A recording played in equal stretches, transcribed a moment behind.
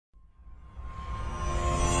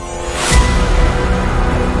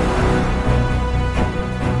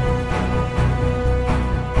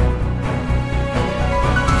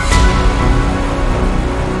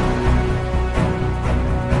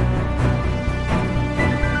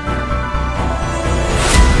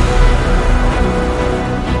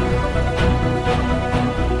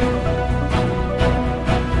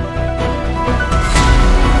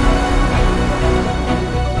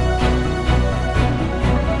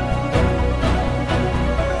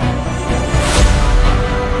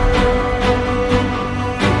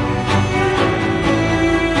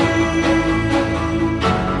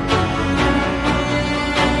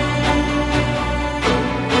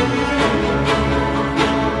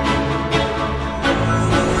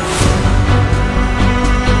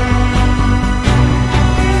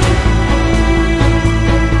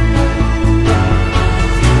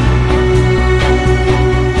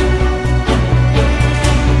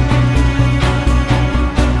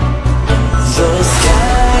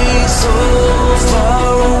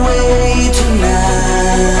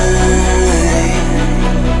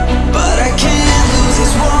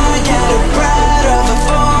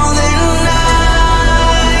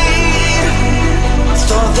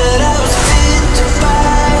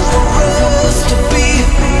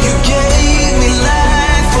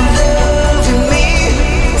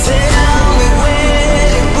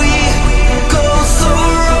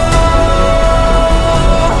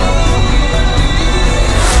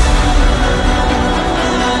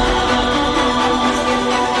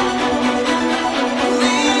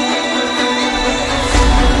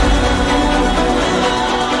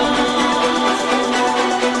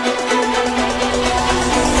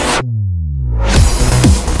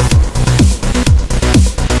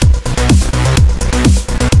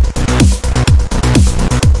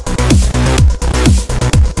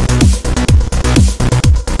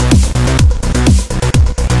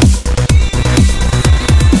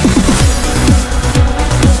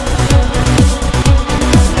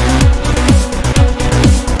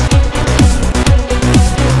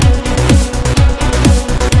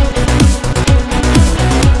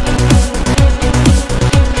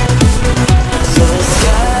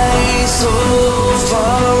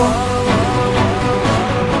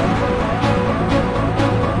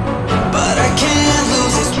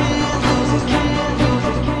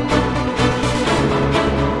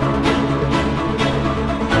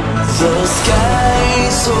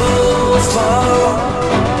so far,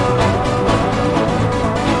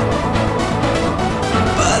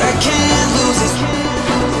 but I can't lose it.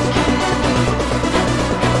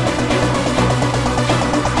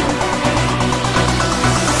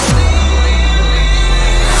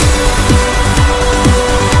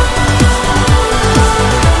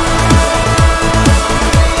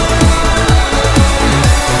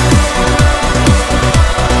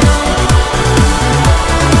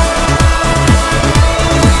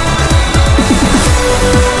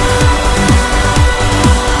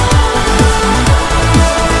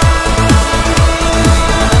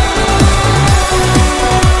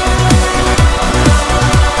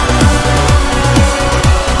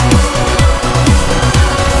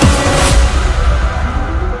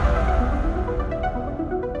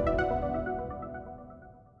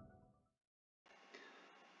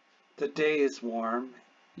 The day is warm,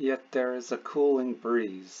 yet there is a cooling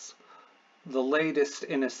breeze. The latest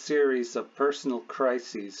in a series of personal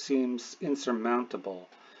crises seems insurmountable.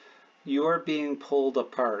 You are being pulled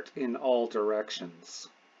apart in all directions.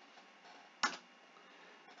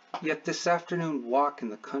 Yet this afternoon walk in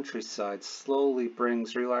the countryside slowly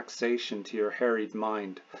brings relaxation to your harried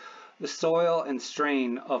mind. The soil and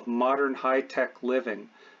strain of modern high-tech living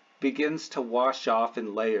begins to wash off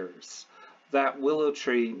in layers. That willow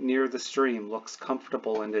tree near the stream looks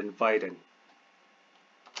comfortable and inviting.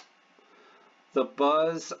 The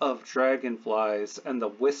buzz of dragonflies and the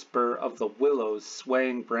whisper of the willow's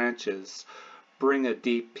swaying branches bring a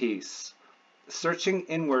deep peace. Searching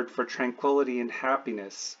inward for tranquility and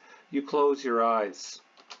happiness, you close your eyes.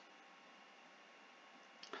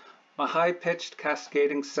 A high-pitched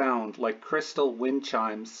cascading sound like crystal wind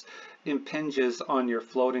chimes impinges on your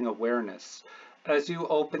floating awareness. As you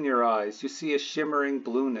open your eyes, you see a shimmering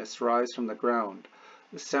blueness rise from the ground.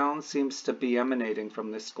 The sound seems to be emanating from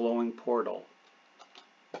this glowing portal.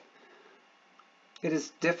 It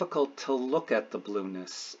is difficult to look at the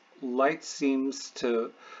blueness. Light seems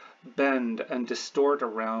to bend and distort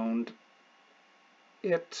around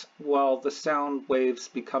it, while the sound waves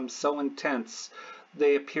become so intense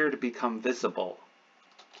they appear to become visible.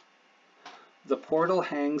 The portal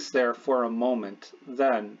hangs there for a moment,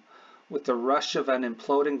 then, with the rush of an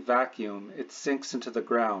imploding vacuum, it sinks into the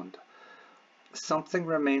ground. Something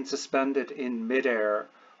remains suspended in midair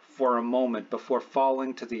for a moment before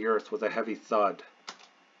falling to the earth with a heavy thud.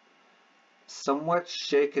 Somewhat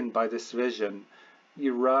shaken by this vision,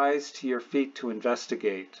 you rise to your feet to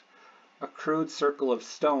investigate. A crude circle of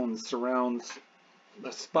stones surrounds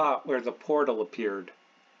the spot where the portal appeared.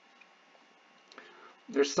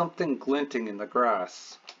 There's something glinting in the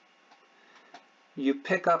grass. You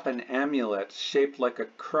pick up an amulet shaped like a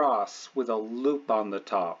cross with a loop on the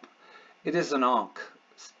top. It is an ankh,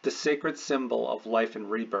 the sacred symbol of life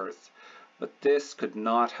and rebirth, but this could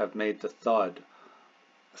not have made the thud.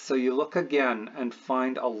 So you look again and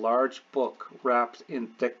find a large book wrapped in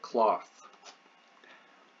thick cloth.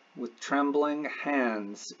 With trembling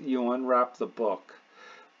hands, you unwrap the book.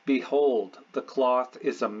 Behold, the cloth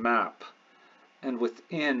is a map, and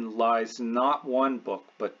within lies not one book,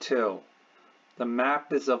 but two. The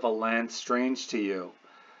map is of a land strange to you,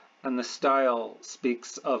 and the style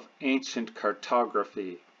speaks of ancient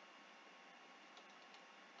cartography.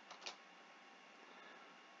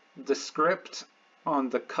 The script on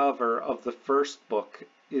the cover of the first book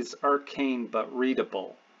is arcane but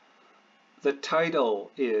readable. The title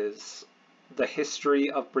is The History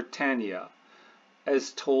of Britannia,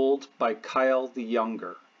 as told by Kyle the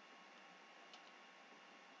Younger.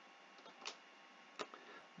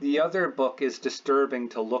 The other book is disturbing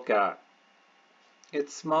to look at.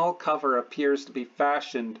 Its small cover appears to be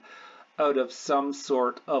fashioned out of some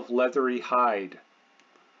sort of leathery hide,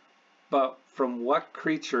 but from what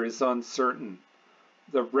creature is uncertain.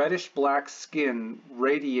 The reddish-black skin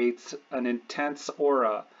radiates an intense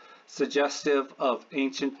aura suggestive of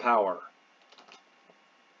ancient power.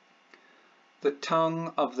 The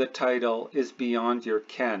tongue of the title is beyond your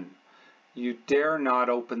ken. You dare not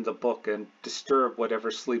open the book and disturb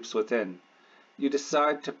whatever sleeps within. You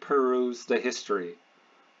decide to peruse the history.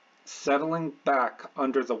 Settling back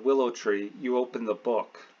under the willow tree, you open the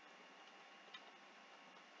book.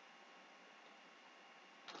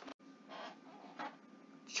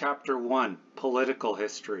 Chapter 1, Political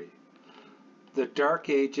History. The Dark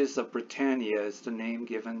Ages of Britannia is the name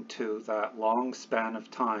given to that long span of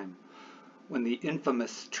time when the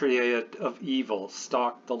infamous triad of evil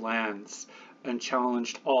stalked the lands and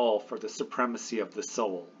challenged all for the supremacy of the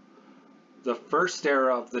soul. The first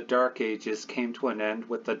era of the Dark Ages came to an end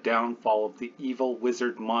with the downfall of the evil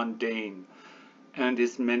wizard Mondain and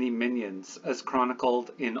his many minions, as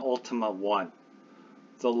chronicled in Ultima I.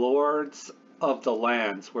 The lords of the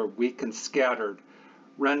lands were weak and scattered,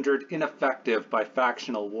 rendered ineffective by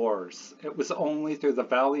factional wars. It was only through the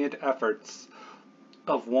valiant efforts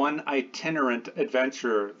of one itinerant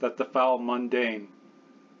adventurer that the foul Mondain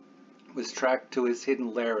was tracked to his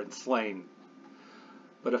hidden lair and slain.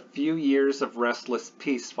 But a few years of restless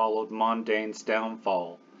peace followed Mondain's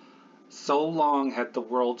downfall. So long had the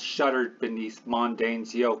world shuddered beneath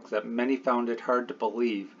Mondain's yoke that many found it hard to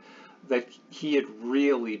believe that he had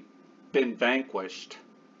really been vanquished.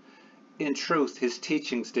 In truth, his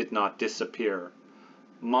teachings did not disappear.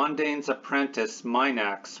 Mondain's apprentice,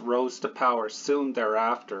 Minax, rose to power soon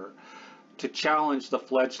thereafter to challenge the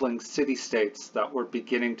fledgling city-states that were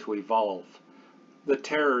beginning to evolve. The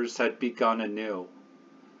terrors had begun anew.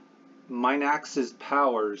 Minax's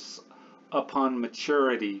powers, upon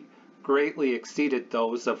maturity, greatly exceeded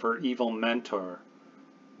those of her evil mentor.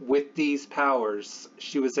 With these powers,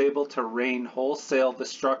 she was able to rain wholesale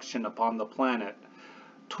destruction upon the planet,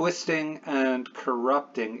 twisting and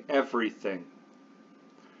corrupting everything.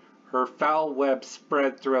 Her foul web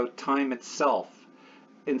spread throughout time itself,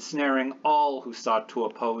 ensnaring all who sought to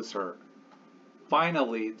oppose her.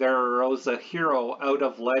 Finally, there arose a hero out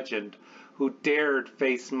of legend who dared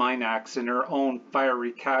face Minax in her own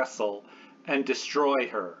fiery castle and destroy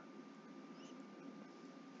her.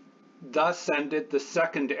 Thus ended the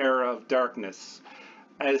second era of darkness,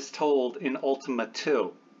 as told in Ultima II.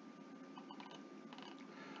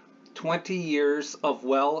 20 years of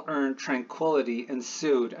well-earned tranquility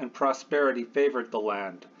ensued and prosperity favored the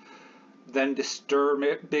land. Then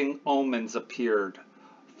disturbing omens appeared,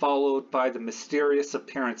 followed by the mysterious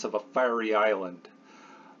appearance of a fiery island.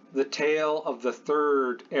 The tale of the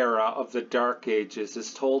third era of the Dark Ages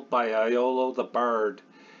is told by Iolo the Bard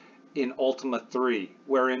in Ultima III,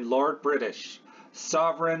 wherein Lord British,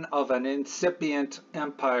 sovereign of an incipient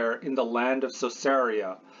empire in the land of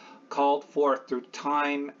Sosaria, called forth through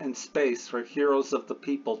time and space for heroes of the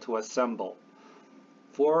people to assemble.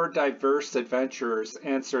 4 diverse adventurers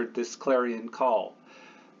answered this clarion call.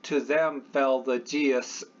 To them fell the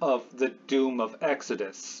geas of the doom of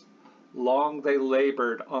Exodus. Long they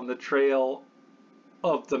labored on the trail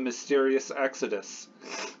of the mysterious Exodus,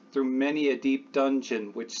 through many a deep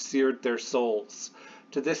dungeon which seared their souls.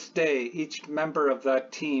 To this day, each member of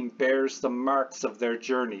that team bears the marks of their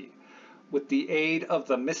journey. With the aid of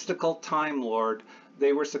the mystical Time Lord,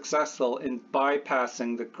 they were successful in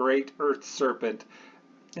bypassing the great Earth Serpent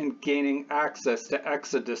and gaining access to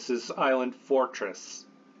Exodus's island fortress.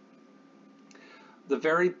 The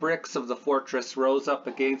very bricks of the fortress rose up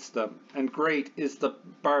against them, and great is the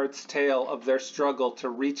bard's tale of their struggle to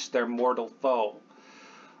reach their mortal foe.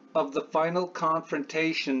 Of the final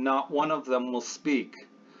confrontation, not one of them will speak,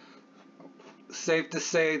 save to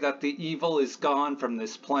say that the evil is gone from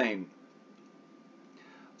this plane.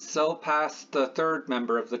 So passed the third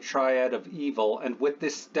member of the triad of evil, and with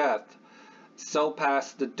this death, so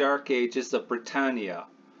passed the dark ages of Britannia.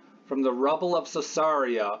 From the rubble of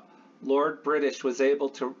Sosaria, Lord British was able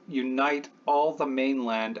to unite all the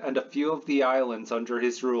mainland and a few of the islands under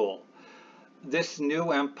his rule. This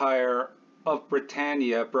new empire of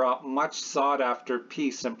Britannia brought much sought-after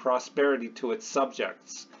peace and prosperity to its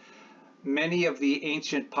subjects. Many of the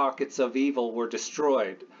ancient pockets of evil were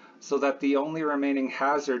destroyed, so that the only remaining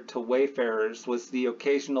hazard to wayfarers was the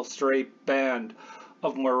occasional stray band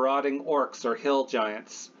of marauding orcs or hill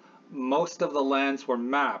giants. Most of the lands were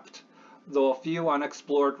mapped, though a few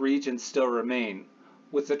unexplored regions still remain.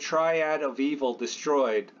 With the triad of evil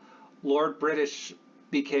destroyed, Lord British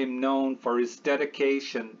became known for his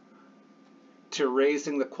dedication to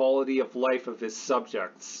raising the quality of life of his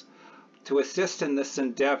subjects. To assist in this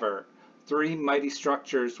endeavor, 3 mighty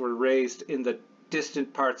structures were raised in the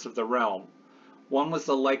distant parts of the realm. One was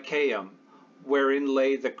the Lycaeum, wherein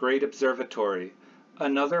lay the great observatory.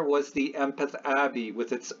 Another was the Empeth Abbey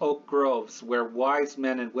with its oak groves, where wise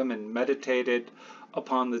men and women meditated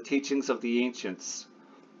upon the teachings of the ancients.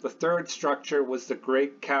 The third structure was the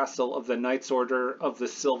great castle of the Knights Order of the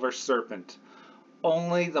Silver Serpent.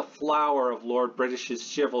 Only the flower of Lord British's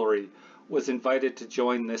chivalry was invited to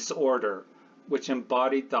join this order, which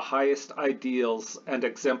embodied the highest ideals and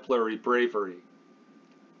exemplary bravery.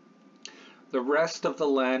 The rest of the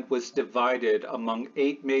land was divided among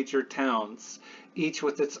 8 major towns, each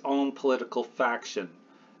with its own political faction.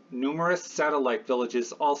 Numerous satellite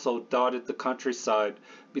villages also dotted the countryside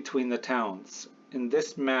between the towns. In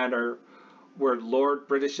this manner were Lord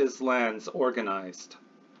British's lands organized.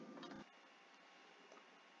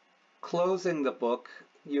 Closing the book,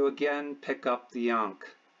 you again pick up the Ankh.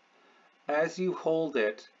 As you hold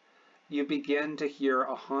it, you begin to hear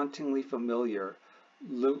a hauntingly familiar,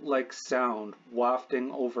 lute-like sound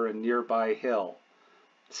wafting over a nearby hill.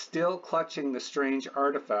 Still clutching the strange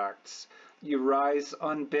artifacts, you rise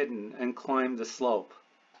unbidden and climb the slope.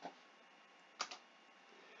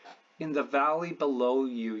 In the valley below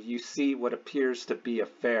you, you see what appears to be a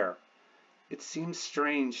fair. It seems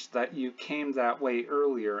strange that you came that way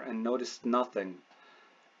earlier and noticed nothing.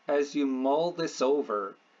 As you mull this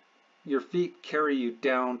over, your feet carry you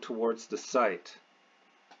down towards the site.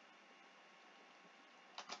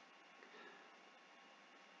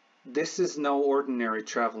 This is no ordinary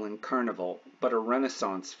traveling carnival, but a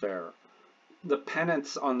Renaissance fair. The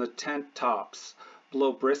pennants on the tent tops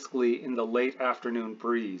blow briskly in the late afternoon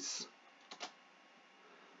breeze.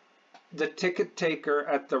 The ticket taker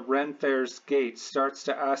at the Ren Fair's gate starts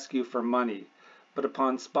to ask you for money, but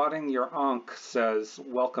upon spotting your ankh says,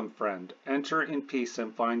 "Welcome, friend. Enter in peace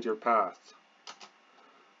and find your path."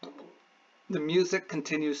 The music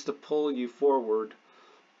continues to pull you forward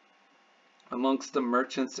amongst the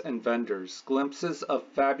merchants and vendors. Glimpses of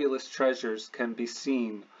fabulous treasures can be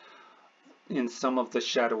seen in some of the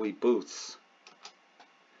shadowy booths.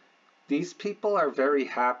 These people are very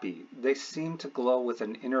happy. They seem to glow with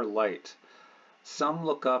an inner light. Some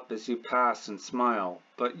look up as you pass and smile,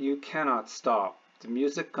 but you cannot stop. The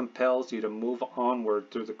music compels you to move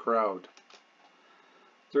onward through the crowd.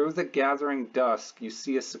 Through the gathering dusk, you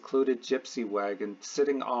see a secluded gypsy wagon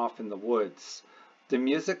sitting off in the woods. The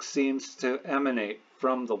music seems to emanate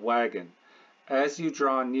from the wagon. As you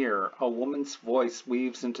draw near, a woman's voice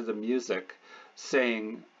weaves into the music,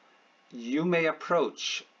 saying, "You may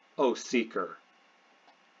approach, O seeker."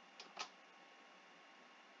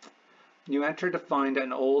 You enter to find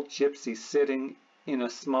an old gypsy sitting in a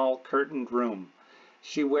small curtained room.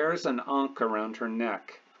 She wears an ankh around her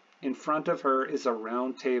neck. In front of her is a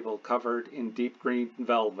round table covered in deep green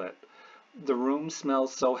velvet. The room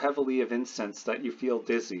smells so heavily of incense that you feel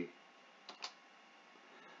dizzy.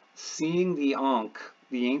 Seeing the ankh,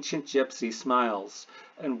 the ancient gypsy smiles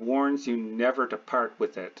and warns you never to part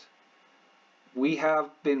with it. "We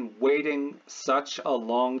have been waiting such a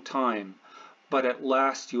long time, but at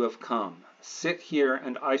last you have come. Sit here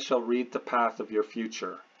and I shall read the path of your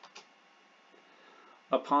future."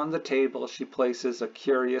 Upon the table she places a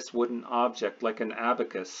curious wooden object like an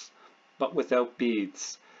abacus, but without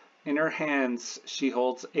beads. In her hands she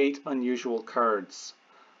holds 8 unusual cards.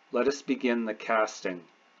 Let us begin the casting.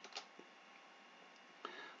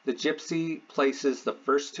 The gypsy places the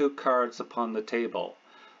first 2 cards upon the table.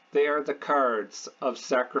 They are the cards of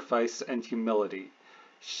sacrifice and humility.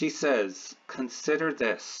 She says, "Consider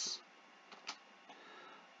this.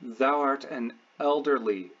 Thou art an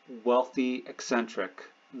elderly, wealthy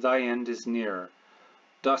eccentric. Thy end is near.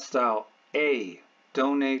 Dost thou A.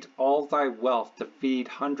 donate all thy wealth to feed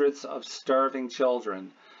hundreds of starving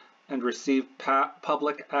children and receive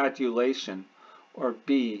public adulation, or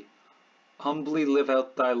B. humbly live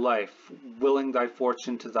out thy life, willing thy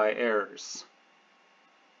fortune to thy heirs?"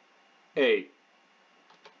 A.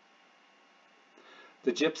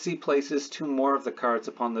 The gypsy places 2 more of the cards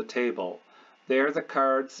upon the table. They are the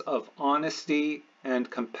cards of honesty and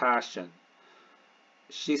compassion.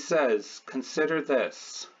 She says, "Consider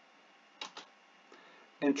this.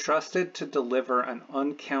 Entrusted to deliver an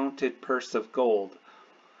uncounted purse of gold,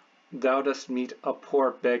 thou dost meet a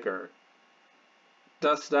poor beggar.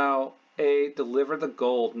 Dost thou A. deliver the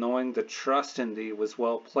gold knowing the trust in thee was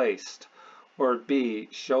well placed, or B.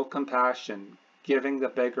 show compassion, giving the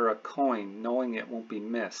beggar a coin knowing it won't be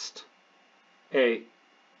missed?" A.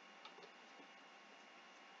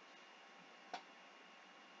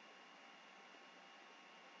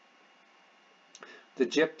 The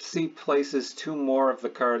gypsy places 2 more of the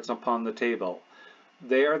cards upon the table.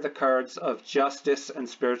 They are the cards of justice and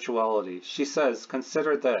spirituality. She says,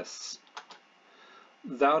 "Consider this.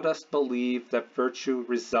 Thou dost believe that virtue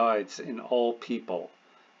resides in all people.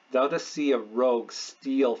 Thou dost see a rogue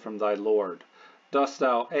steal from thy lord. Dost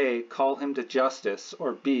thou A. call him to justice,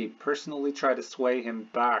 or B. personally try to sway him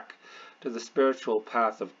back to the spiritual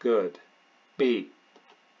path of good?" B.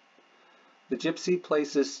 The gypsy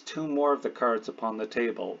places 2 more of the cards upon the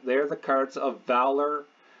table. They are the cards of valor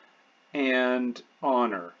and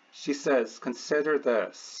honor. She says, "Consider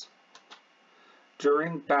this.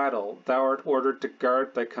 During battle, thou art ordered to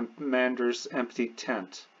guard thy commander's empty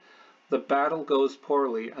tent. The battle goes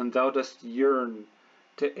poorly, and thou dost yearn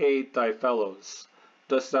to aid thy fellows.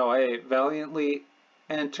 Dost thou A. valiantly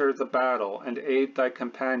enter the battle and aid thy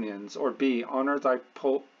companions, or B. honor thy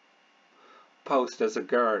post as a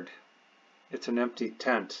guard? It's an empty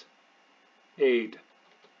tent. Aid."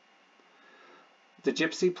 The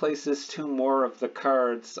gypsy places 2 more of the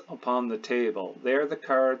cards upon the table. They are the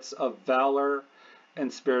cards of valor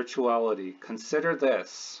and spirituality. Consider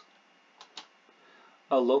this.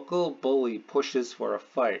 A local bully pushes for a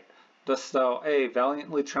fight. Dost thou A.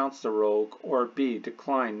 valiantly trounce the rogue, or B.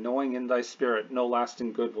 decline, knowing in thy spirit no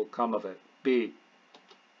lasting good will come of it? B.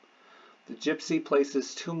 The gypsy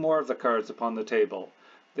places two more of the cards upon the table.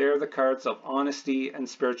 They are the cards of honesty and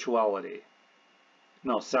spirituality.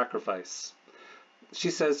 No, sacrifice. She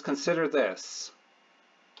says, consider this.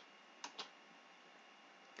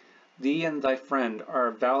 Thee and thy friend are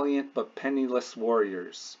valiant but penniless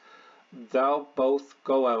warriors. Thou both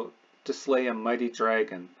go out to slay a mighty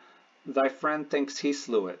dragon. Thy friend thinks he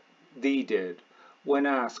slew it. Thee did. When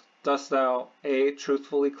asked, dost thou A.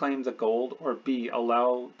 truthfully claim the gold, or B.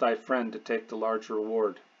 allow thy friend to take the large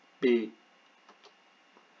reward? B.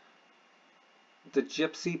 The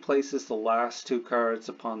gypsy places the last two cards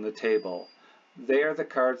upon the table. They are the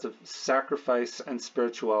cards of sacrifice and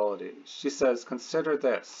spirituality. She says, consider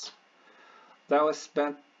this. Thou hast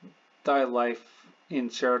spent thy life in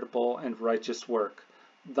charitable and righteous work.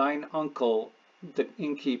 Thine uncle, the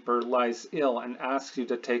innkeeper, lies ill and asks you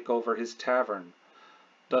to take over his tavern.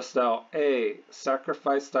 Dost thou A.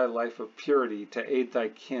 sacrifice thy life of purity to aid thy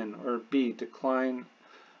kin, or B. decline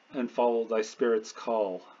and follow thy spirit's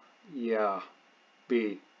call? Yeah,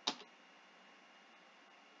 B.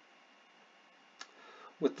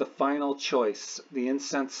 With the final choice, the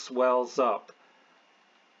incense swells up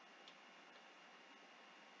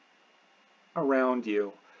around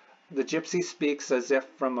you. The gypsy speaks as if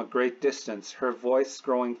from a great distance, her voice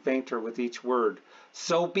growing fainter with each word.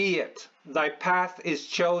 So be it. Thy path is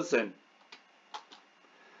chosen.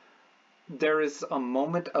 There is a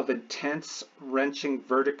moment of intense, wrenching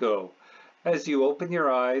vertigo. As you open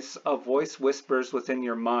your eyes, a voice whispers within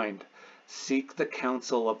your mind, seek the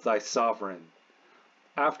counsel of thy sovereign.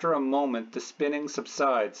 After a moment, the spinning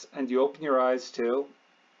subsides, and you open your eyes too.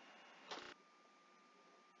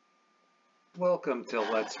 Welcome to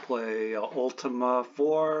Let's Play Ultima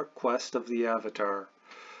IV, Quest of the Avatar.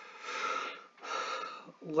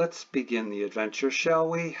 Let's begin the adventure, shall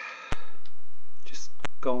we? Just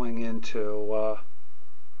going into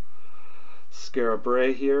Skara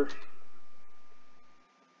Brae here.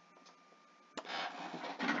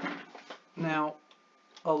 Now,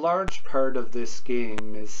 a large part of this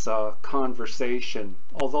game is conversation,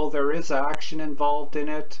 although there is action involved in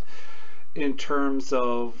it in terms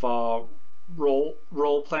of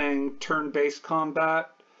role-playing turn-based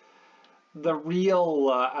combat. The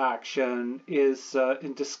real action is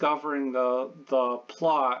in discovering the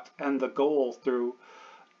plot and the goal through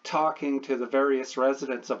talking to the various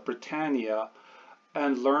residents of Britannia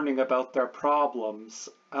and learning about their problems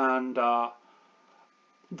and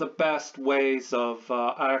the best ways of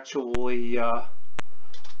actually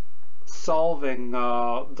solving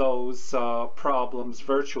those problems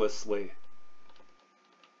virtuously.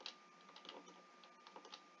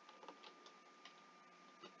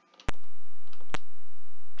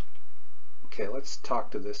 Okay, let's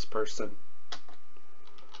talk to this person.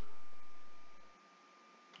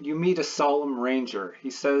 You meet a solemn ranger.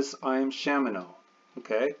 He says, I am Shamino.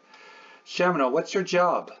 Okay. Shamino, what's your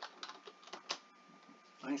job?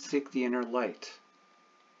 I seek the inner light.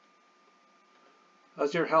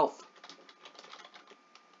 How's your health?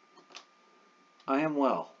 I am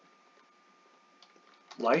well.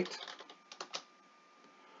 Light?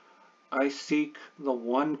 I seek the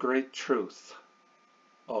one great truth.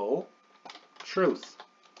 Oh? Truth.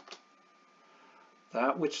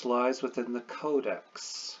 That which lies within the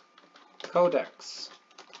Codex. Codex.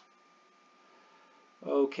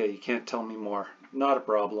 Okay, you can't tell me more. Not a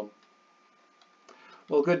problem.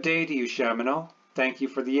 Well, good day to you, Shamino. Thank you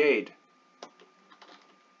for the aid.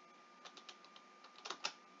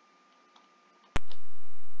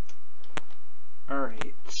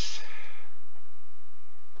 Alright.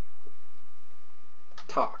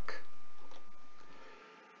 Talk.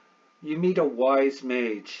 You meet a wise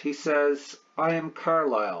mage. He says, I am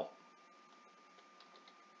Carlisle.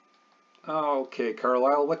 Okay,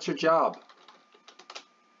 Carlisle, what's your job?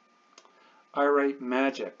 I write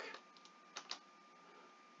magic.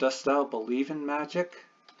 Dost thou believe in magic?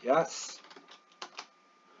 Yes.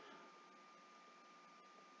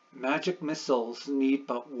 Magic missiles need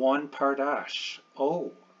but one part ash.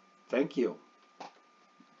 Oh, thank you.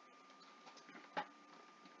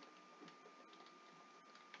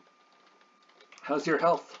 How's your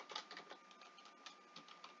health?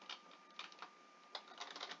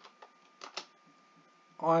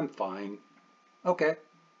 Oh, I'm fine. Okay.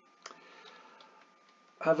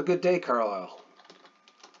 Have a good day, Carlisle.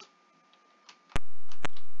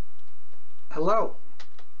 Hello.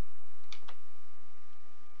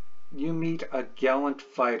 You meet a gallant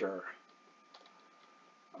fighter.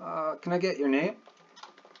 Can I get your name?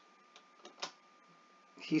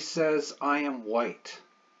 He says, I am white.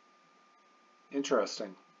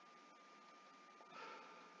 Interesting.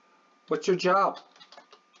 What's your job?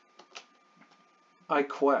 I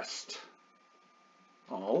quest.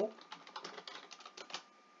 Oh?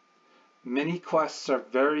 Many quests are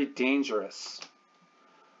very dangerous.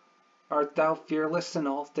 Art thou fearless in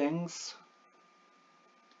all things?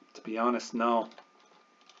 To be honest, no.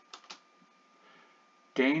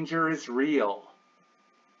 Danger is real.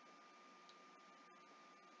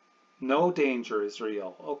 No danger is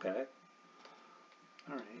real. Okay.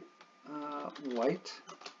 Alright. White.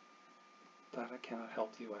 That I cannot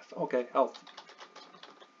help you with. Okay, health.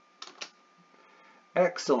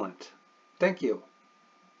 Excellent. Thank you.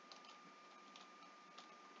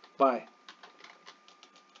 Bye.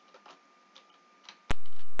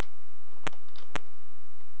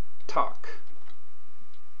 Talk.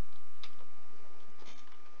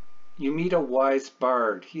 You meet a wise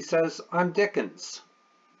bard. He says, I'm Dickens.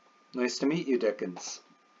 Nice to meet you, Dickens.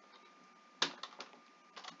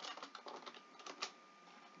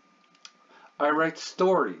 I write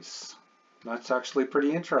stories. That's actually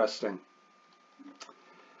pretty interesting.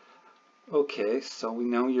 Okay, so we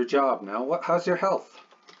know your job now. How's your health?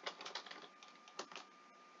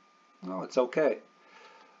 Oh, it's okay.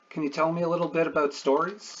 Can you tell me a little bit about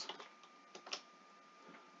stories?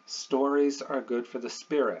 Stories are good for the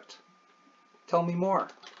spirit. Tell me more.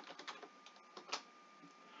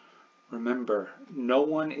 Remember, no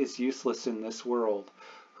one is useless in this world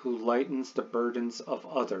who lightens the burdens of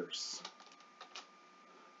others.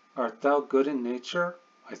 Art thou good in nature?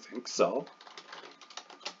 I think so.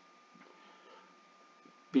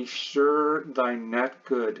 Be sure thy net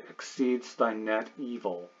good exceeds thy net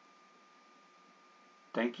evil.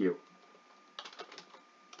 Thank you.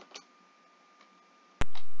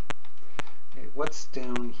 Okay, what's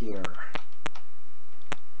down here?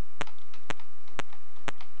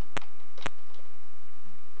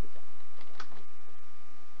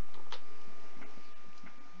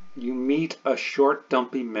 You meet a short,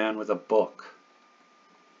 dumpy man with a book.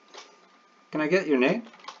 Can I get your name?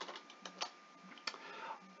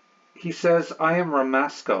 He says, I am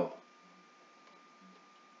Ramasco.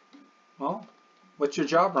 Well, what's your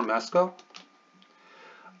job, Ramasco?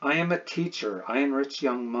 I am a teacher. I enrich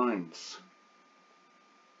young minds.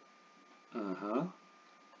 Uh-huh.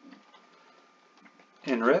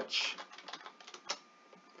 Enrich?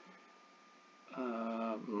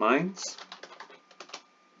 Minds?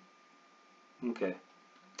 Okay.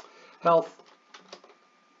 Health.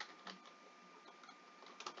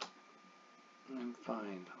 I'm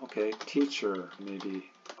fine. Okay, teacher,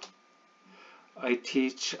 maybe. I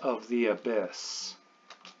teach of the abyss.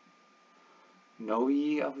 Know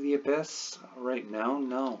ye of the abyss? Right now,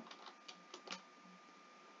 no.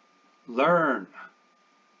 Learn.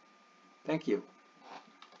 Thank you.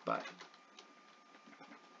 Bye.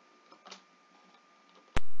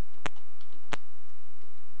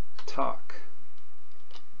 Talk.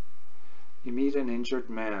 You meet an injured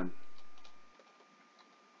man.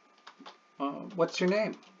 What's your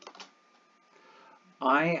name?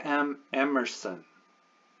 I am Emerson.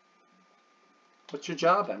 What's your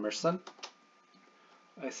job, Emerson?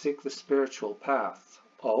 I seek the spiritual path.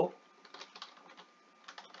 Oh?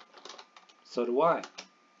 So do I.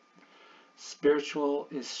 Spiritual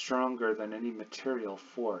is stronger than any material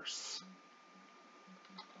force.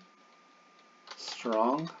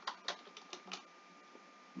 Strong?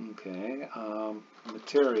 Okay,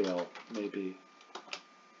 material, maybe.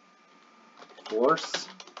 Force?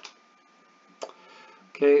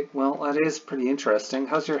 Okay, well, that is pretty interesting.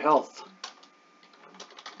 How's your health?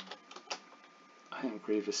 I am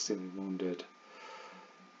grievously wounded.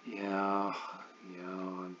 Yeah,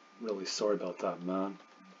 I'm really sorry about that, man.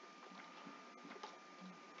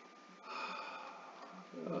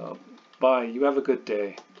 Bye, you have a good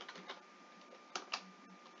day.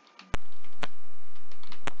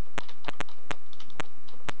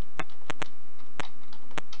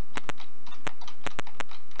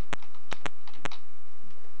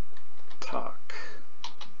 Talk.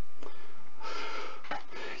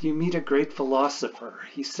 You meet a great philosopher.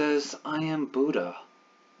 He says, I am Buddha,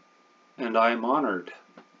 and I am honored.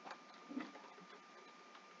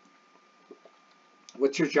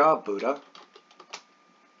 What's your job, Buddha?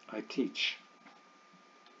 I teach.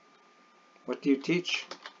 What do you teach?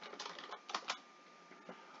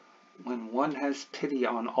 When one has pity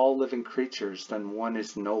on all living creatures, then one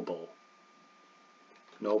is noble.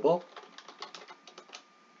 Noble?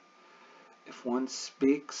 If one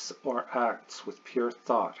speaks or acts with pure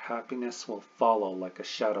thought, happiness will follow like a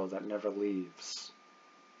shadow that never leaves.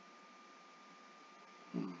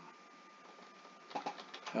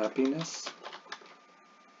 Happiness.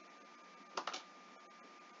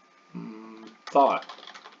 Thought.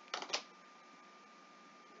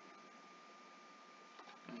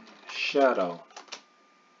 Shadow.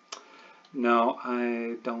 No,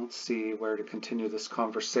 I don't see where to continue this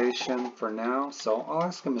conversation for now, so I'll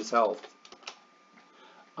ask him his health.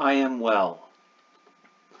 I am well.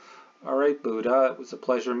 All right, Buddha, it was a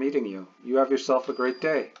pleasure meeting you. You have yourself a great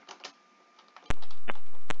day.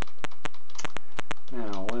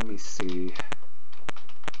 Now, let me see.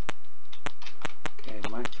 Okay,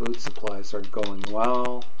 my food supplies are going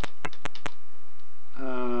well.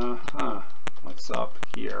 What's up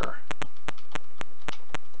here?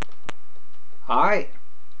 Hi!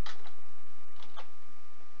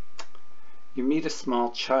 You meet a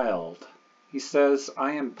small child. He says,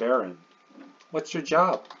 I am barren. What's your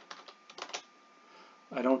job?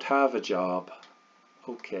 I don't have a job.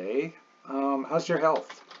 Okay. How's your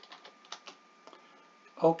health?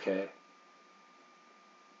 Okay.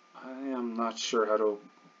 I am not sure how to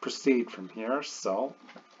proceed from here, so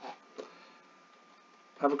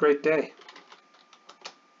have a great day.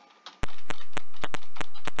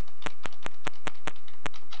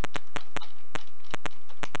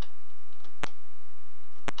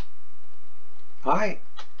 Hi.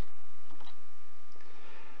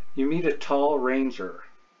 You meet a tall ranger.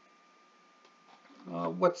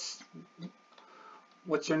 What's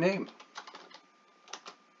your name?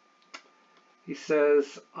 He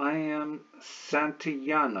says, I am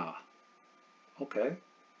Santayana. Okay,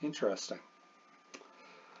 interesting.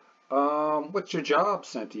 What's your job,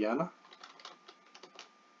 Santayana?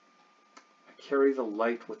 I carry the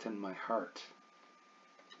light within my heart.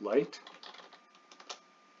 Light?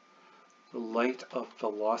 The light of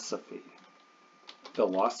philosophy.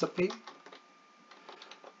 Philosophy?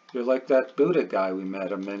 You're like that Buddha guy we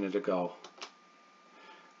met a minute ago.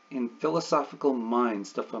 In philosophical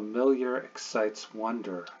minds, the familiar excites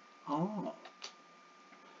wonder. Oh.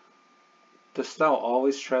 Dost thou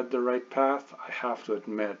always tread the right path? I have to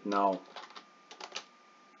admit, no.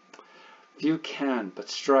 Few can, but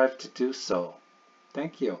strive to do so.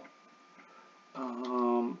 Thank you. Let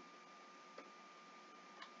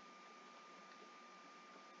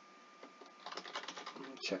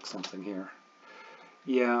me check something here.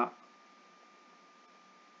 Yeah.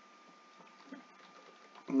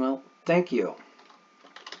 Well, thank you.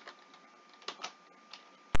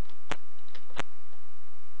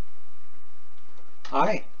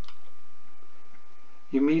 Hi.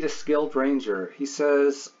 You meet a skilled ranger. He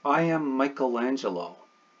says, I am Michelangelo.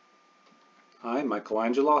 Hi,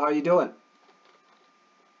 Michelangelo. How you doing?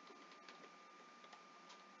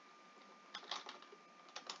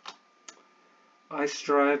 I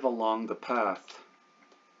strive along the path.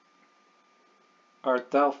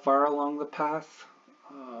 Art thou far along the path?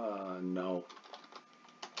 No.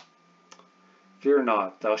 Fear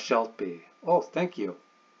not, thou shalt be. Oh, thank you.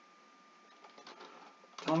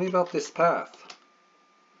 Tell me about this path.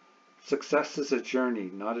 Success is a journey,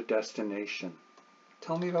 not a destination.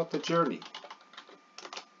 Tell me about the journey.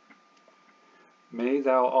 May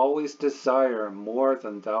thou always desire more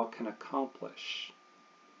than thou can accomplish.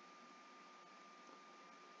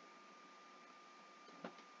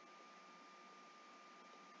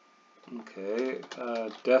 Okay,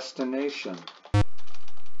 destination.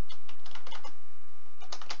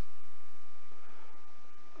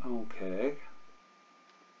 Okay.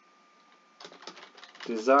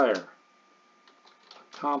 Desire.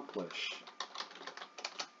 Accomplish.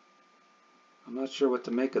 I'm not sure what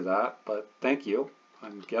to make of that, but thank you.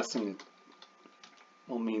 I'm guessing it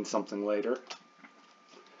will mean something later.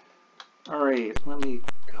 Alright, let me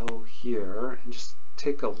go here and just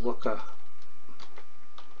take a look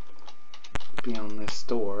beyond this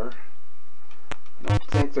door. I don't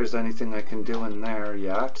think there's anything I can do in there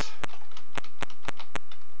yet.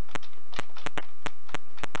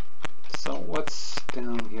 So what's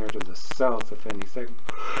down here to the south, if anything?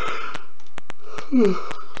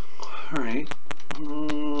 Alright.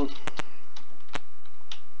 I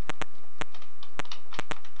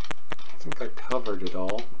think I covered it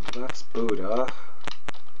all. That's Buddha.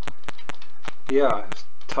 Yeah,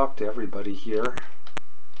 I've talked to everybody here.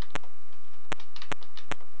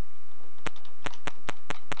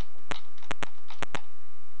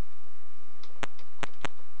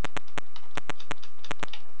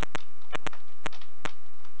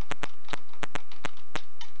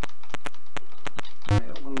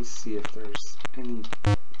 See if there's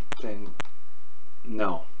anything.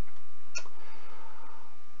 No.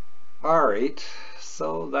 Alright,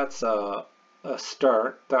 so that's a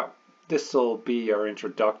start. This will be our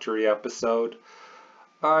introductory episode.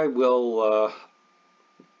 I will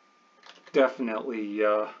definitely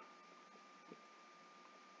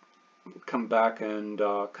come back and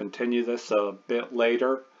continue this a bit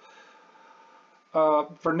later.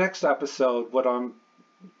 For next episode, what I'm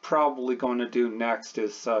probably going to do next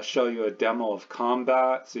is show you a demo of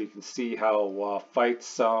combat so you can see how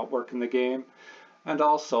fights work in the game. And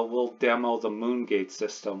also we'll demo the Moongate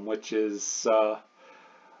system, which is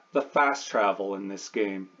the fast travel in this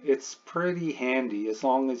game. It's pretty handy as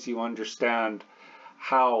long as you understand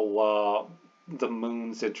how the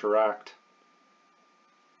moons interact.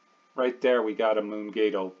 Right there we got a moon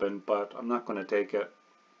gate open, but I'm not going to take it.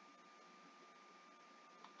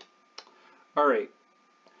 Alright,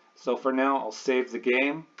 so for now I'll save the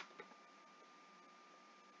game,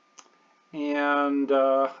 and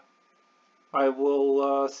I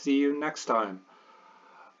will see you next time.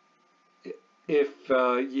 If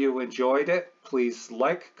you enjoyed it, please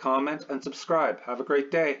like, comment, and subscribe. Have a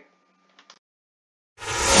great day.